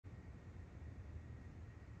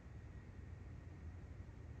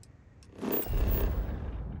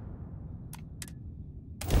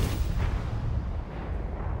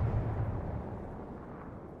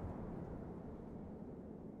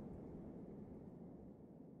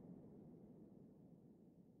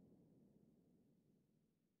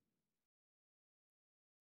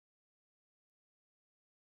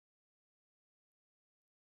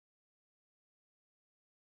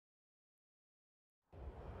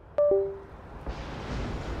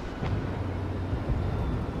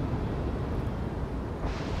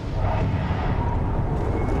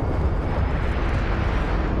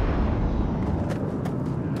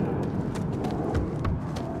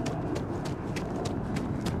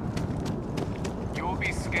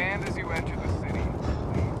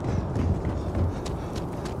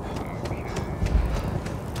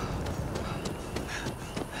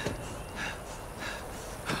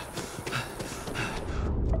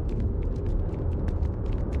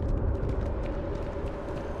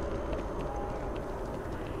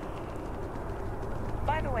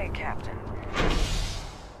Captain.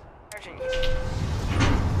 Urgent.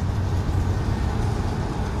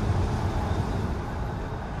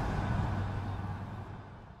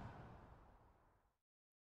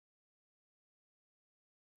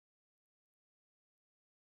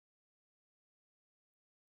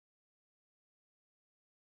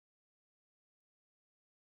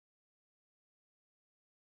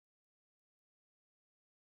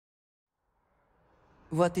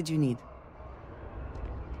 What did you need?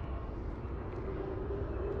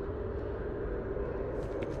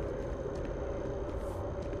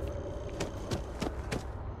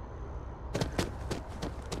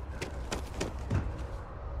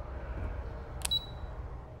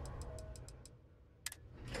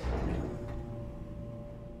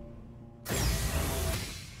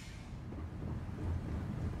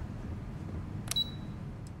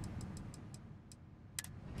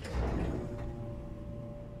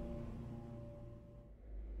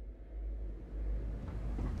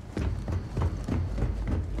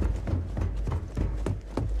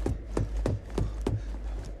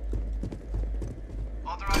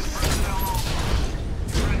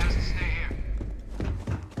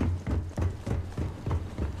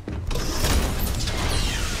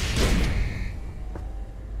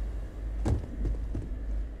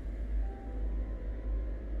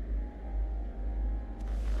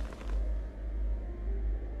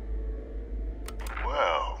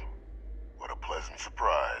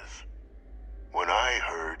 Surprise. When I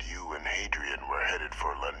heard you and Hadrian were headed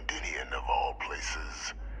for Londinian of all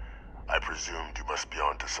places, I presumed you must be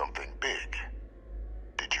onto something big.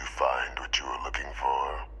 Did you find what you were looking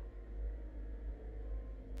for?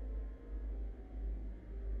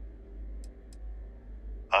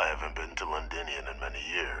 I haven't been to Londinian in many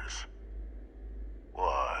years.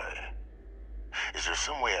 Why? Is there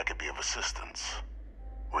some way I could be of assistance?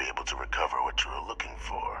 Were you able to recover what you were looking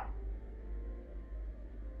for?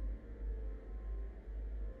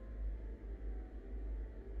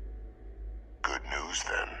 Good news,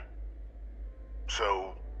 then.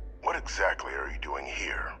 So, what exactly are you doing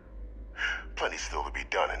here? Plenty still to be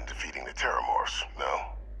done in defeating the Terramorphs,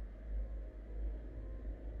 no?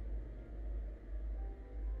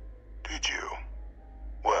 Did you?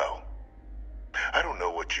 Well, I don't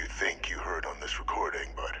know what you think you heard on this recording,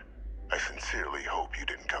 but I sincerely hope you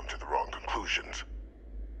didn't come to the wrong conclusions.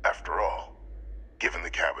 After all, given the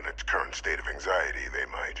Cabinet's current state of anxiety, they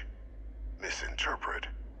might misinterpret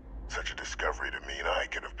such a discovery to mean I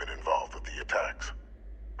could have been involved with the attacks.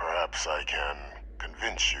 Perhaps I can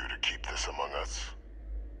convince you to keep this among us.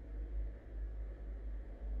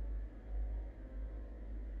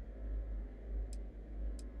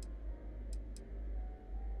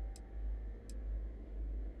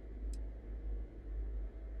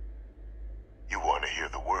 You want to hear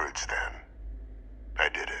the words, then? I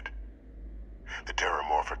did it. The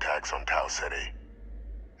Terramorph attacks on Tau Ceti,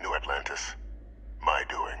 New Atlantis, my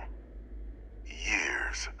doing.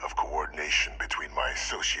 Years of coordination between my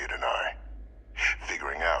associate and I,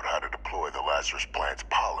 figuring out how to deploy the Lazarus plant's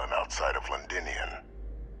pollen outside of Londinian,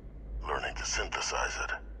 learning to synthesize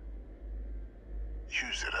it,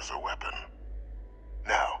 use it as a weapon.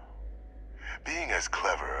 Now, being as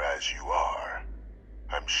clever as you are,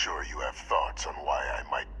 I'm sure you have thoughts on why I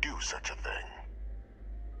might do such a thing.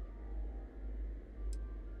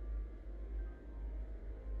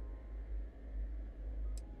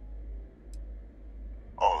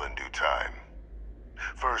 All in due time.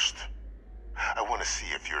 First, I want to see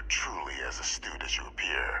if you're truly as astute as you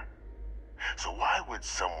appear. So why would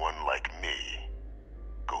someone like me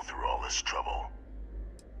go through all this trouble?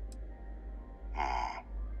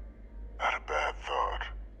 Not a bad thought.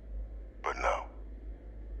 But no.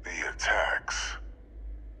 The attacks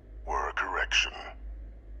were a correction.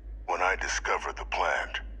 When I discovered the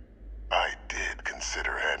plant, I did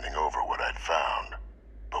consider handing over what I'd found,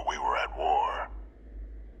 but we were at war.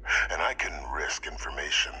 And I couldn't risk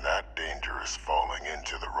information that dangerous falling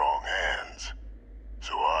into the wrong hands.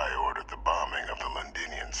 So I ordered the bombing of the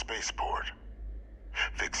Londinian spaceport,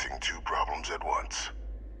 fixing two problems at once.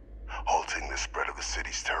 halting the spread of the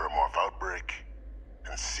city's terramorph outbreak,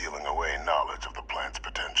 and sealing away knowledge of the plant's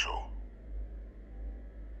potential.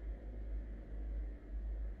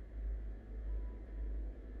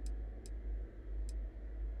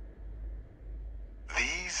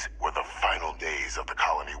 These were the final days of the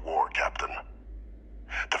colony war, Captain.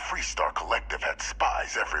 The Freestar Collective had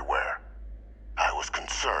spies everywhere. I was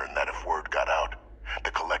concerned that if word got out,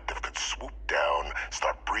 the Collective could swoop down,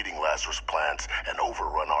 start breeding Lazarus plants, and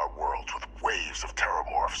overrun our worlds with waves of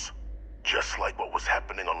terramorphs. Just like what was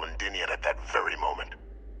happening on Londinian at that very moment.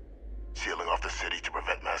 Sealing off the city to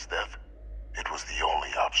prevent mass death, it was the only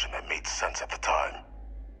option that made sense at the time.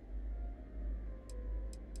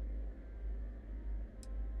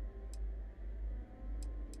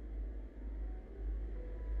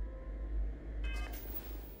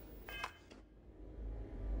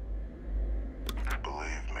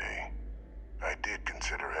 Believe me, I did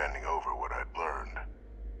consider handing over what I'd learned.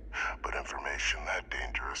 But information that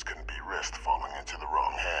dangerous can be risked falling into the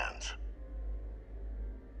wrong hands.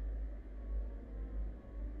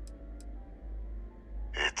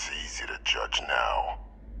 It's easy to judge now.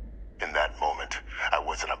 In that moment, I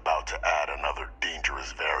wasn't about to add another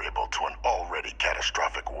dangerous variable to an already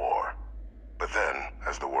catastrophic war. But then,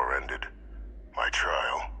 as the war ended, my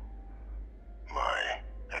trial, my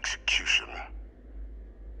execution,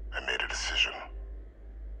 I made a decision.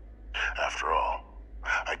 After all,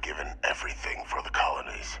 I'd given everything for the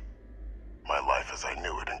colonies. My life as I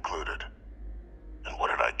knew it included. And what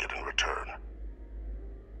did I get in return?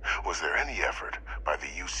 Was there any effort by the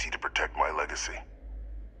UC to protect my legacy?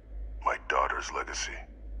 My daughter's legacy?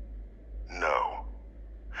 No.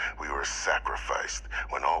 We were sacrificed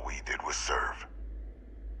when all we did was serve.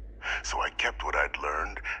 So I kept what I'd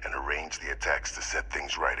learned and arranged the attacks to set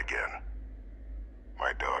things right again.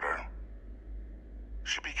 My daughter,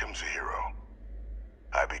 she becomes a hero.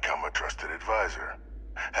 I become a trusted advisor,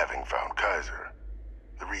 having found Kaiser,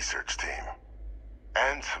 the research team,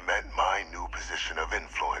 and cement my new position of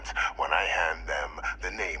influence when I hand them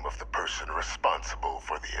the name of the person responsible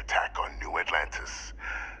for the attack on New Atlantis.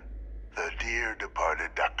 The dear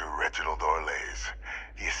departed Dr. Reginald Orlays,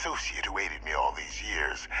 the associate who aided me all these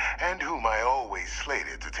years, and whom I always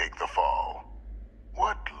slated to take the fall.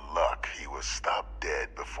 What luck he was stopped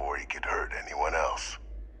dead before he could hurt anyone else.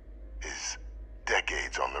 His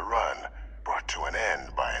decades on the run brought to an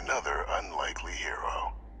end by another unlikely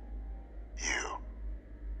hero. You.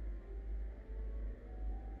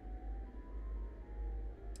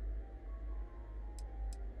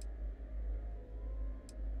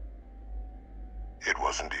 It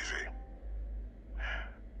wasn't easy.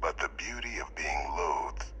 But the beauty of being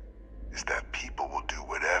loathed is that people will do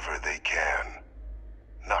whatever they can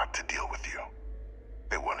not to deal with you.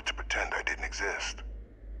 They wanted to pretend I didn't exist.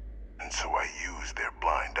 And so I used their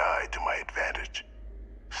blind eye to my advantage.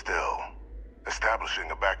 Still,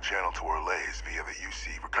 establishing a back channel to Orlays via the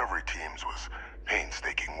UC recovery teams was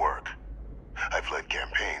painstaking work. I've led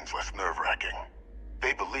campaigns less nerve-wracking.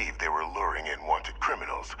 They believed they were luring in wanted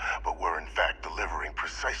criminals, but were in fact delivering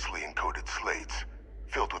precisely encoded slates,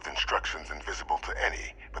 filled with instructions invisible to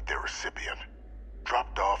any but their recipient,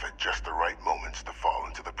 dropped off at just the right moments to fall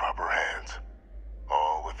into the proper hands.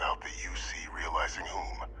 All without the UC realizing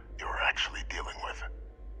whom you were actually dealing with.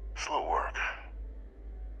 Slow work.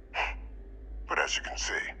 But as you can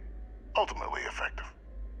see, ultimately effective.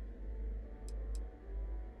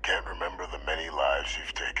 Can't remember the many lives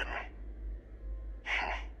you've taken.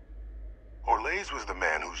 Orlays was the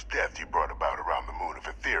man whose death you brought about around the moon of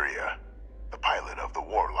Etheria, the pilot of the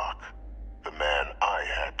Warlock, the man I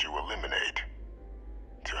had to eliminate,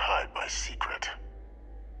 to hide my secret.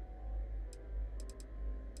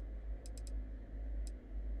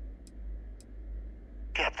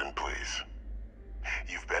 Captain, please.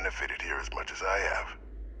 You've benefited here as much as I have.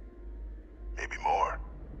 Maybe more.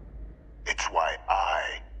 It's why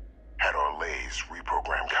I had Orlays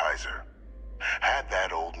reprogram Kaiser. Had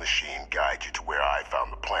that old machine guide you to where I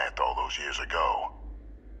found the plant all those years ago.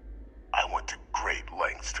 I went to great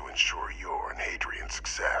lengths to ensure your and Hadrian's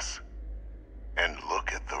success. And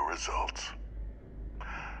look at the results.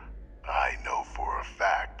 I know for a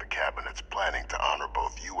fact the Cabinet's planning to honor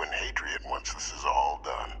both you and Hadrian once this is all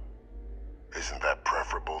done. Isn't that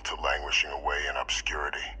preferable to languishing away in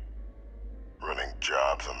obscurity? Running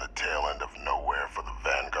jobs on the tail end of nowhere for the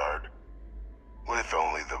Vanguard? With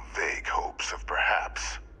only the vague hopes of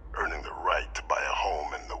perhaps earning the right to buy a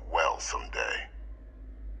home in the well someday.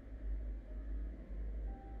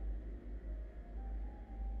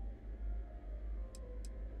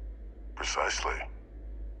 Precisely.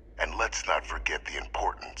 And let's not forget the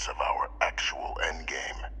importance of our actual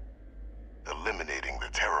endgame. eliminating the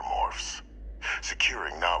terramorphs,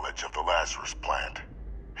 securing knowledge of the Lazarus plant.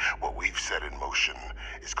 What we've set in motion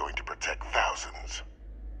is going to protect thousands,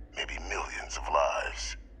 maybe millions of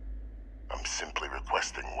lives. I'm simply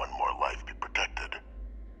requesting one more life be protected.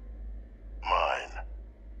 Mine.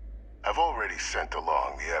 I've already sent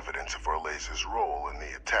along the evidence of Orleza's role in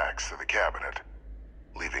the attacks to the cabinet,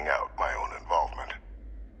 leaving out my own involvement.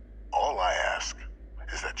 All I ask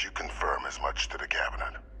is that you confirm as much to the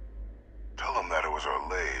cabinet. Tell them that it was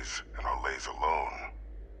Orlez and Orlez alone.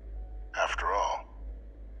 After all,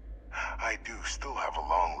 I do still have a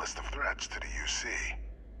long list of threats to the UC.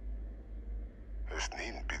 This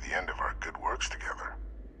needn't be the end of our good works together.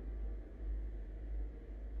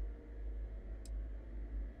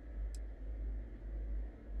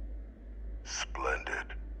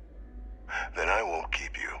 Splendid. Then I won't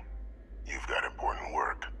keep you. You've got important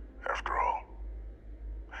work, after all.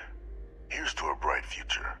 Here's to a bright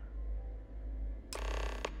future.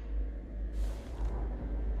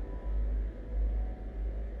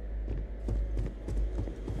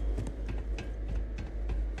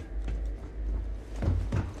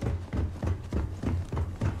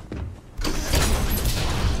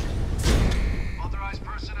 Authorized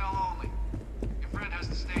personnel only. Your friend has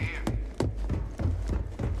to stay here.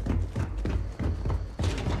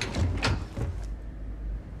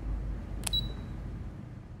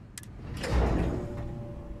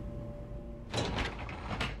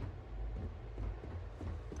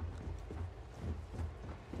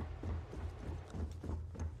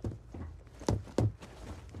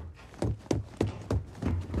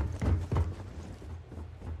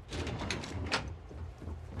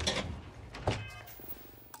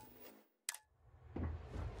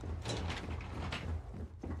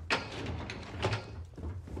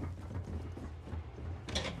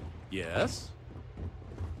 Yes?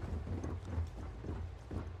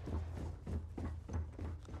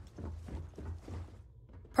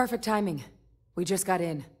 Perfect timing. We just got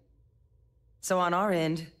in. So on our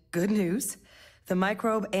end, good news. The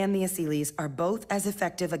microbe and the Asylees are both as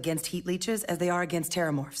effective against heat leeches as they are against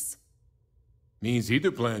terramorphs. Means either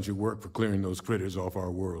plan should work for clearing those critters off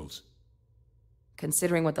our worlds.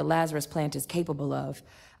 Considering what the Lazarus plant is capable of,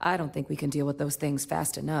 I don't think we can deal with those things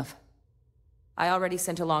fast enough. I already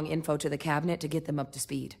sent along info to the cabinet to get them up to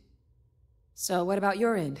speed. So what about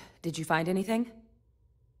your end? Did you find anything?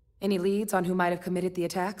 Any leads on who might have committed the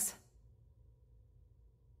attacks?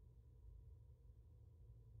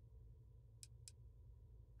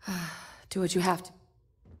 Do what you have to.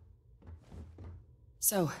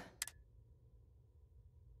 So...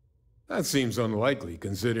 That seems unlikely,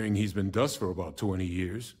 considering he's been dust for about 20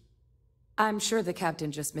 years. I'm sure the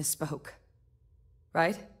captain just misspoke.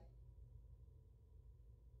 Right?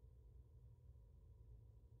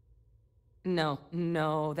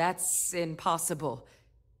 No, that's impossible.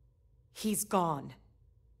 He's gone.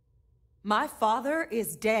 My father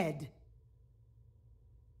is dead.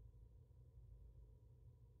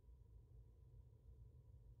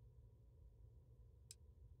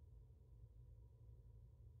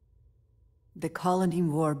 The colony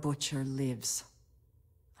war butcher lives,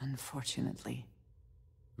 unfortunately.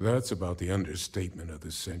 That's about the understatement of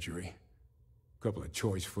the century. A couple of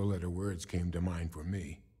choice four-letter words came to mind for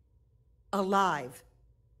me. Alive.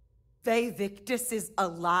 Faye Victus is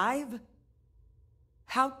alive?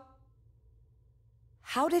 How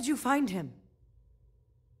did you find him?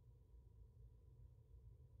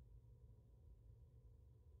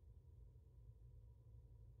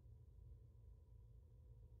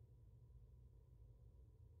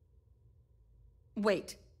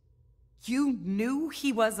 Wait, you knew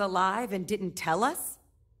he was alive and didn't tell us?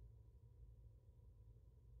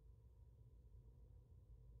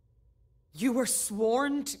 You were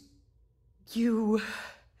sworn to...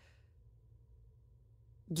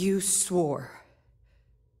 You swore.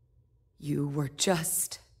 You were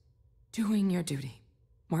just doing your duty,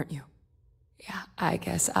 weren't you? Yeah, I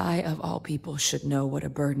guess I, of all people, should know what a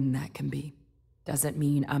burden that can be. Doesn't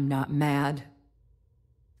mean I'm not mad.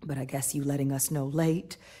 But I guess you letting us know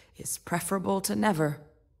late is preferable to never.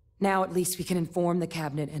 Now at least we can inform the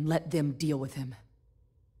cabinet and let them deal with him.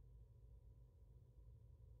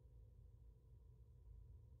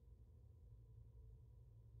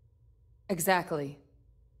 Exactly.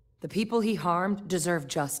 The people he harmed deserve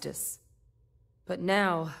justice. But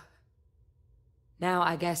now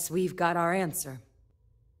I guess we've got our answer.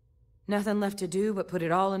 Nothing left to do but put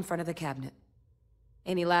it all in front of the cabinet.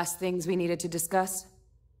 Any last things we needed to discuss?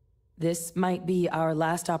 This might be our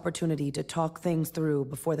last opportunity to talk things through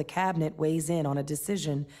before the cabinet weighs in on a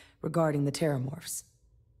decision regarding the terramorphs.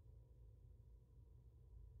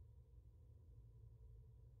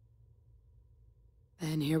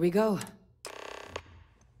 Then here we go.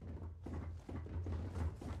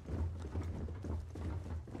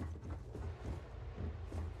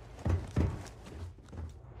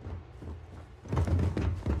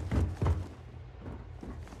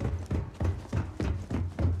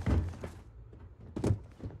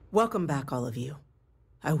 Welcome back, all of you.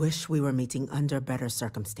 I wish we were meeting under better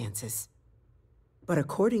circumstances. But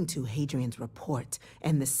according to Hadrian's report,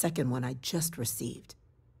 and the second one I just received,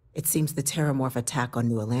 it seems the Terramorph attack on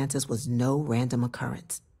New Atlantis was no random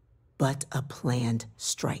occurrence, but a planned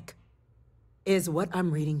strike. Is what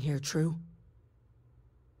I'm reading here true?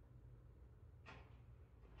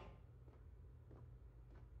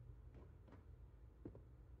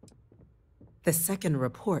 The second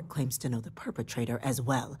report claims to know the perpetrator as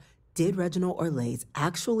well. Did Reginald Orlays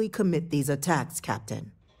actually commit these attacks,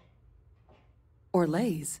 Captain?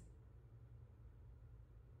 Orlays?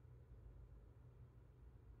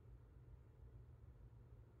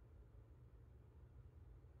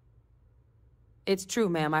 It's true,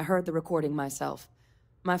 ma'am. I heard the recording myself.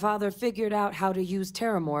 My father figured out how to use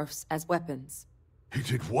Terramorphs as weapons. He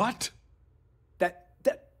did what?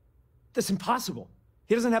 That's impossible.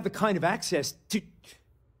 He doesn't have the kind of access to...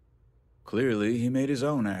 Clearly, he made his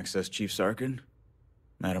own access, Chief Sarkin.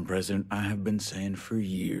 Madam President, I have been saying for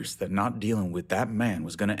years that not dealing with that man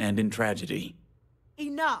was gonna end in tragedy.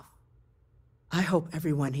 Enough! I hope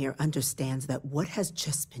everyone here understands that what has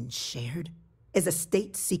just been shared is a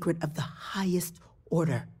state secret of the highest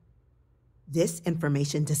order. This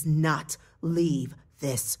information does not leave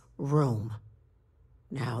this room.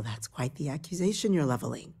 Now, that's quite the accusation you're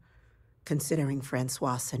leveling, considering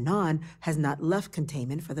Francois Sinon has not left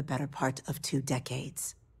containment for the better part of 2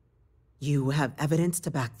 decades. You have evidence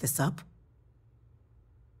to back this up?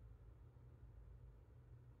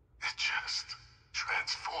 It just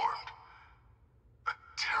transformed. A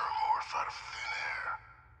Terramorph out of thin air.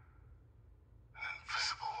 An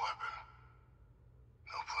invisible weapon.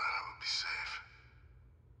 No planet would be safe.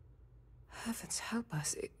 Heavens help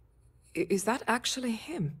us. Is that actually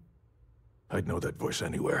him? I'd know that voice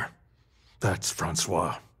anywhere. That's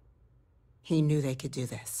Francois. He knew they could do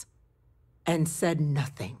this, and said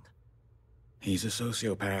nothing. He's a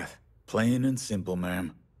sociopath. Plain and simple,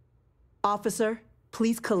 ma'am. Officer,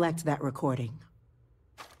 please collect that recording.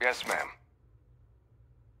 Yes, ma'am.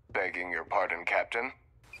 Begging your pardon, Captain.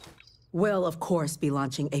 We'll, of course, be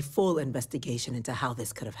launching a full investigation into how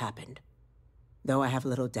this could have happened. Though I have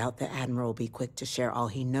little doubt the Admiral will be quick to share all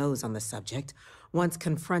he knows on the subject once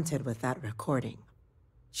confronted with that recording.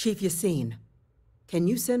 Chief Yassine, can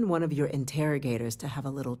you send one of your interrogators to have a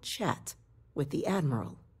little chat with the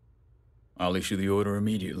Admiral? I'll issue the order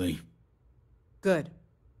immediately. Good.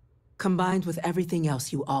 Combined with everything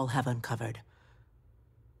else you all have uncovered.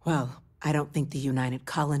 Well, I don't think the United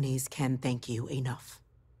Colonies can thank you enough.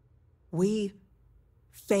 We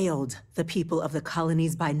failed the people of the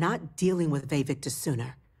colonies by not dealing with Vevictus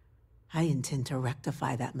sooner. I intend to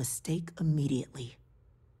rectify that mistake immediately.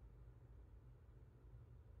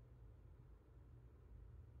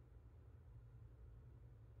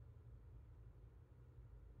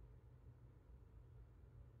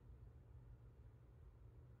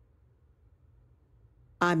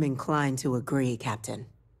 I'm inclined to agree, Captain.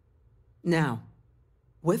 Now,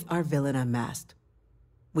 with our villain unmasked,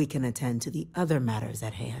 we can attend to the other matters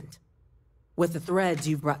at hand. With the threads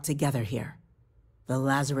you've brought together here, the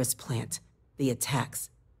Lazarus plant, the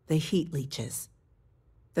attacks, the heat leeches,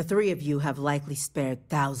 the 3 of you have likely spared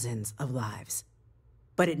thousands of lives.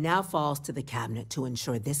 But it now falls to the Cabinet to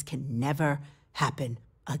ensure this can never happen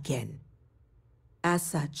again. As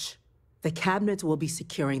such, the Cabinet will be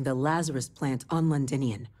securing the Lazarus plant on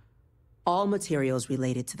Londinian. All materials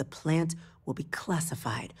related to the plant will be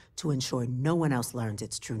classified to ensure no one else learns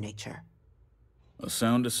its true nature. A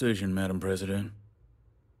sound decision, Madam President.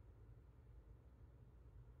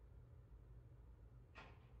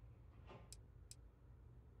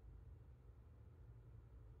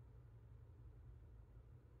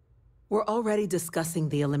 We're already discussing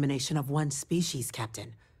the elimination of one species,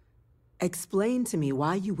 Captain. Explain to me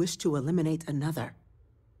why you wish to eliminate another.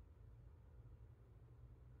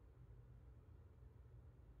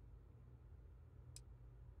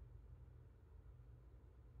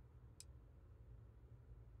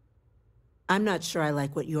 I'm not sure I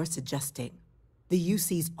like what you're suggesting. The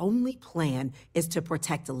UC's only plan is to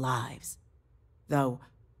protect lives. Though,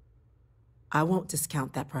 I won't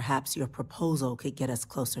discount that perhaps your proposal could get us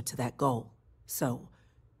closer to that goal. So,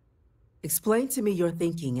 explain to me your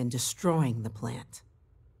thinking in destroying the plant.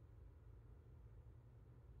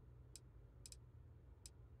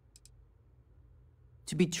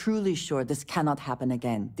 To be truly sure this cannot happen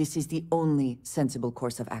again, this is the only sensible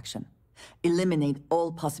course of action. Eliminate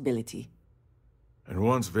all possibility. And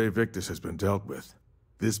once Victus has been dealt with,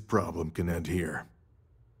 this problem can end here.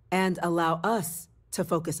 And allow us to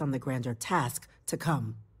focus on the grander task to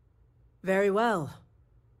come. Very well.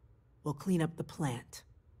 We'll clean up the plant.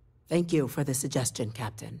 Thank you for the suggestion,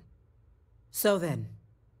 Captain. So then,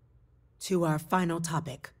 to our final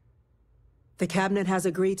topic. The Cabinet has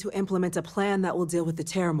agreed to implement a plan that will deal with the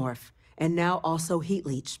Terramorph, and now also Heat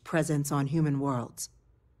Leech presence on human worlds.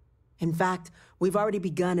 In fact, we've already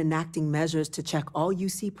begun enacting measures to check all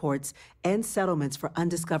UC ports and settlements for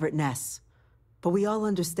undiscovered nests. But we all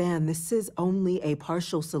understand this is only a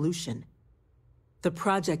partial solution. The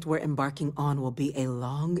project we're embarking on will be a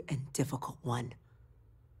long and difficult one.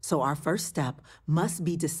 So our first step must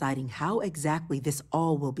be deciding how exactly this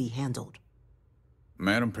all will be handled.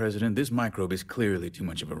 Madam President, this microbe is clearly too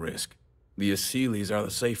much of a risk. The Aseles are the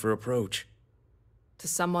safer approach. To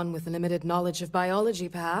someone with limited knowledge of biology,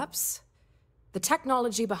 perhaps. The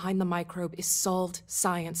technology behind the microbe is solved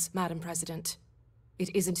science, Madam President. It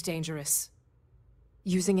isn't dangerous.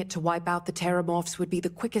 Using it to wipe out the Terramorphs would be the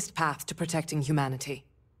quickest path to protecting humanity.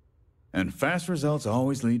 And fast results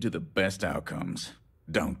always lead to the best outcomes,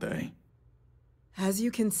 don't they? As you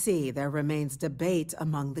can see, there remains debate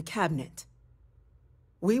among the Cabinet.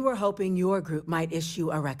 We were hoping your group might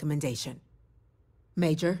issue a recommendation.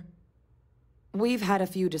 Major? We've had a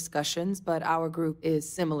few discussions, but our group is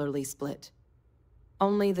similarly split.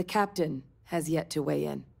 Only the Captain has yet to weigh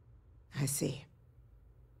in. I see.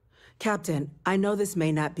 Captain, I know this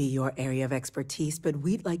may not be your area of expertise, but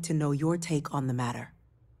we'd like to know your take on the matter.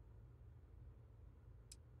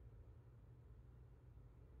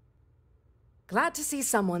 Glad to see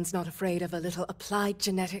someone's not afraid of a little applied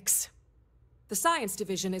genetics. The Science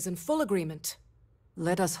Division is in full agreement.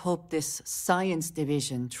 Let us hope this Science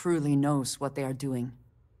Division truly knows what they are doing.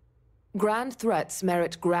 Grand threats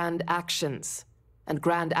merit grand actions, and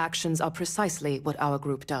grand actions are precisely what our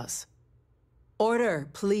group does. Order,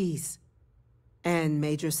 please. And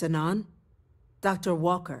Major Sinan? Dr.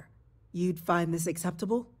 Walker, you'd find this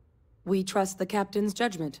acceptable? We trust the Captain's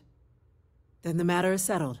judgment. Then the matter is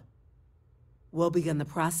settled. We'll begin the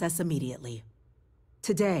process immediately.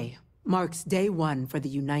 Today marks day one for the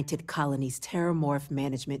United Colonies Terramorph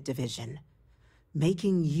Management Division,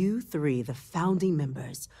 making you three the founding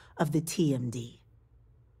members of the TMD.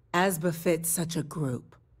 As befits such a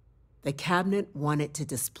group, the Cabinet wanted to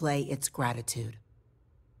display its gratitude.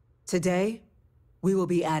 Today, we will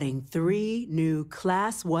be adding 3 new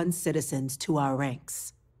Class 1 citizens to our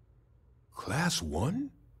ranks. Class 1?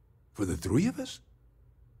 For the 3 of us?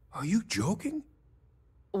 Are you joking?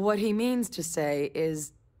 What he means to say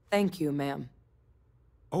is, thank you, ma'am.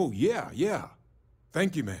 Oh, yeah.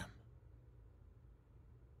 Thank you, ma'am.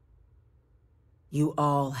 You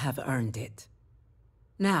all have earned it.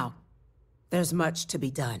 Now, there's much to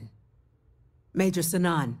be done. Major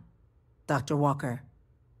Sinan, Dr. Walker,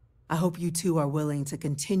 I hope you two are willing to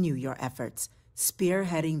continue your efforts,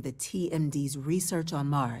 spearheading the TMD's research on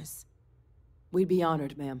Mars. We'd be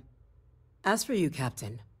honored, ma'am. As for you,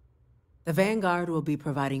 Captain, the Vanguard will be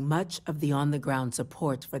providing much of the on-the-ground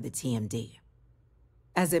support for the TMD.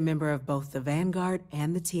 As a member of both the Vanguard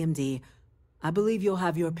and the TMD, I believe you'll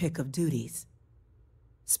have your pick of duties.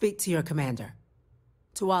 Speak to your commander,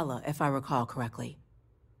 Tuala, if I recall correctly.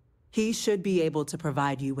 He should be able to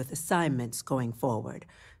provide you with assignments going forward,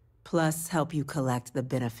 plus help you collect the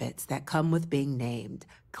benefits that come with being named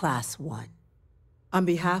Class 1. On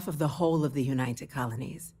behalf of the whole of the United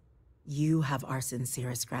Colonies, you have our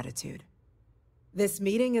sincerest gratitude. This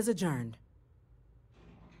meeting is adjourned.